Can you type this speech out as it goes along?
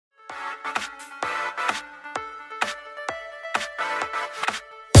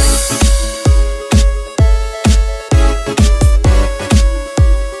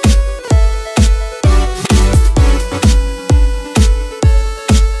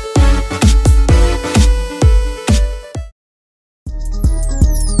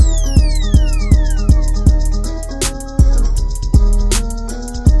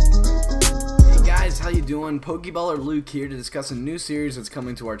PokeBallerLuke here to discuss a new series that's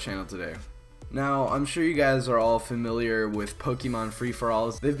coming to our channel today. Now, I'm sure you guys are all familiar with Pokemon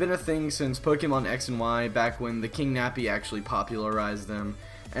free-for-alls. They've been a thing since Pokemon X and Y, back when the King Nappy actually popularized them.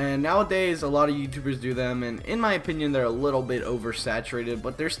 And nowadays, a lot of YouTubers do them, and in my opinion, they're a little bit oversaturated,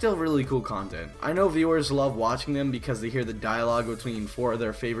 but they're still really cool content. I know viewers love watching them because they hear the dialogue between 4 of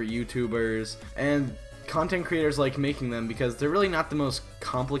their favorite YouTubers, and content creators like making them because they're really not the most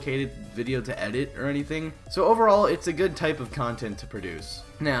complicated video to edit or anything. So overall, it's a good type of content to produce.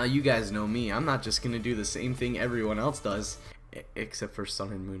 Now, you guys know me, I'm not just gonna do the same thing everyone else does, except for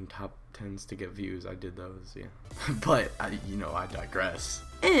Sun and Moon top 10s to get views. I did those, yeah. But, I digress.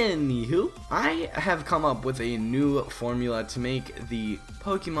 Anywho, I have come up with a new formula to make the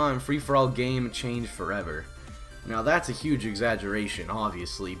Pokemon free-for-all game change forever. Now, that's a huge exaggeration,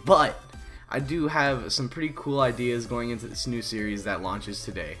 obviously, but I do have some pretty cool ideas going into this new series that launches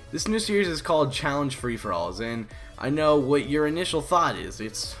today. This new series is called Challenge Free-for-alls, and I know what your initial thought is.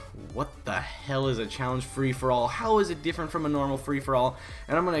 It's, what the hell is a challenge free-for-all? How is it different from a normal free-for-all?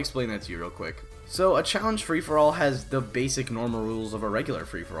 And I'm going to explain that to you real quick. So, a challenge free-for-all has the basic normal rules of a regular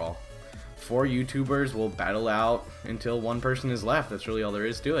free-for-all. 4 YouTubers will battle out until one person is left. That's really all there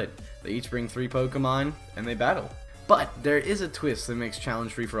is to it. They each bring 3 Pokemon, and they battle. But there is a twist that makes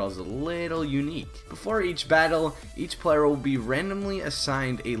challenge free-for-alls a little unique. Before each battle, each player will be randomly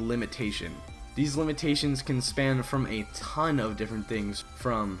assigned a limitation. These limitations can span from a ton of different things,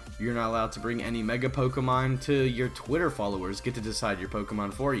 from you're not allowed to bring any Mega Pokemon to your Twitter followers get to decide your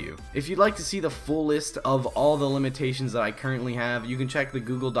Pokemon for you. If you'd like to see the full list of all the limitations that I currently have, you can check the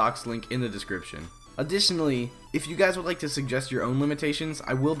Google Docs link in the description. Additionally, if you guys would like to suggest your own limitations,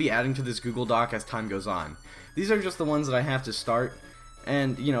 I will be adding to this Google Doc as time goes on. These are just the ones that I have to start,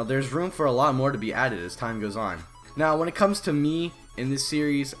 and there's room for a lot more to be added as time goes on. Now, when it comes to me in this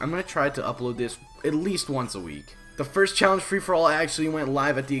series, I'm going to try to upload this at least once a week. The first challenge free-for-all actually went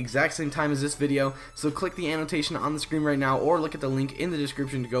live at the exact same time as this video, so click the annotation on the screen right now or look at the link in the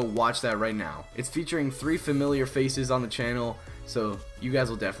description to go watch that right now. It's featuring 3 familiar faces on the channel, so you guys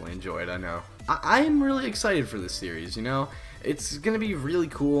will definitely enjoy it, I know. I am really excited for this series, It's going to be really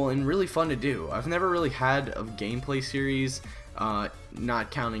cool and really fun to do. I've never really had a gameplay series,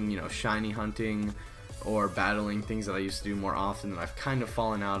 not counting, shiny hunting or battling, things that I used to do more often that I've kind of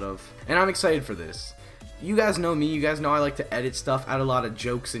fallen out of. And I'm excited for this. You guys know me, you guys know I like to edit stuff, add a lot of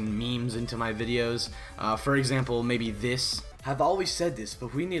jokes and memes into my videos. For example, maybe this. I've always said this,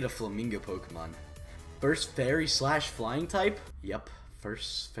 but we need a Flamingo Pokemon. First fairy / flying type? Yep,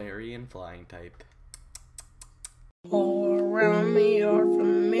 first fairy and flying type. All around me are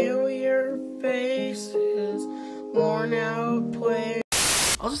familiar faces, worn out places.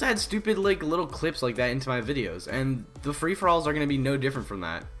 I'll just add stupid little clips like that into my videos, and the free-for-alls are going to be no different from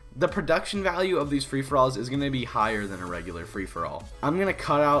that. The production value of these free-for-alls is going to be higher than a regular free-for-all. I'm going to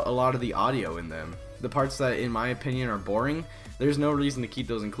cut out a lot of the audio in them. The parts that, in my opinion, are boring, there's no reason to keep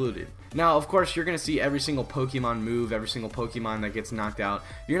those included. Now, of course, you're going to see every single Pokemon move, every single Pokemon that gets knocked out.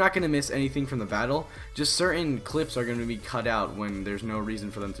 You're not going to miss anything from the battle. Just certain clips are going to be cut out when there's no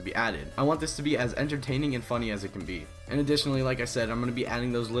reason for them to be added. I want this to be as entertaining and funny as it can be. And additionally, like I said, I'm going to be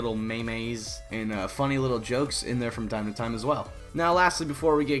adding those little memes and funny little jokes in there from time to time as well. Now, lastly,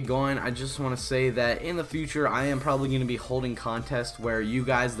 before we get going, I just want to say that in the future, I am probably going to be holding contests where you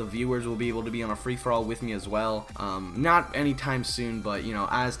guys, the viewers, will be able to be on a free-for-all with me as well. Not anytime soon, but,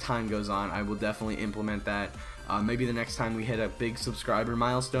 as time goes on, I will definitely implement that. Maybe the next time we hit a big subscriber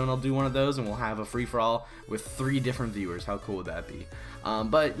milestone, I'll do one of those, and we'll have a free-for-all with 3 different viewers. How cool would that be?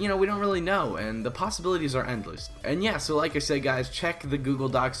 But, we don't really know, and the possibilities are endless. And yeah, so like I said, guys, check the Google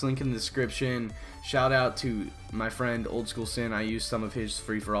Docs link in the description. Shout out to my friend Old School Sin. I used some of his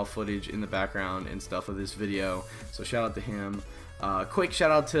free-for-all footage in the background and stuff of this video, so shout out to him. Quick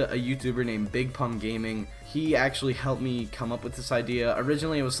shout out to a YouTuber named Pumm Gaming. He actually helped me come up with this idea.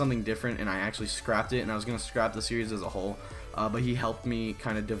 Originally it was something different and I actually scrapped it, and I was going to scrap the series as a whole. But he helped me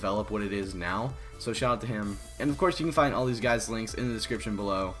kind of develop what it is now. So shout out to him. And of course you can find all these guys' links in the description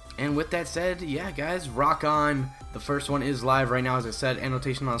below. And with that said, yeah guys, rock on. The first one is live right now, as I said.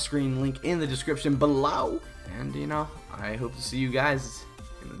 Annotation on the screen, link in the description below. And I hope to see you guys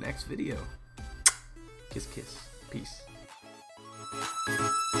in the next video. Kiss kiss. Peace.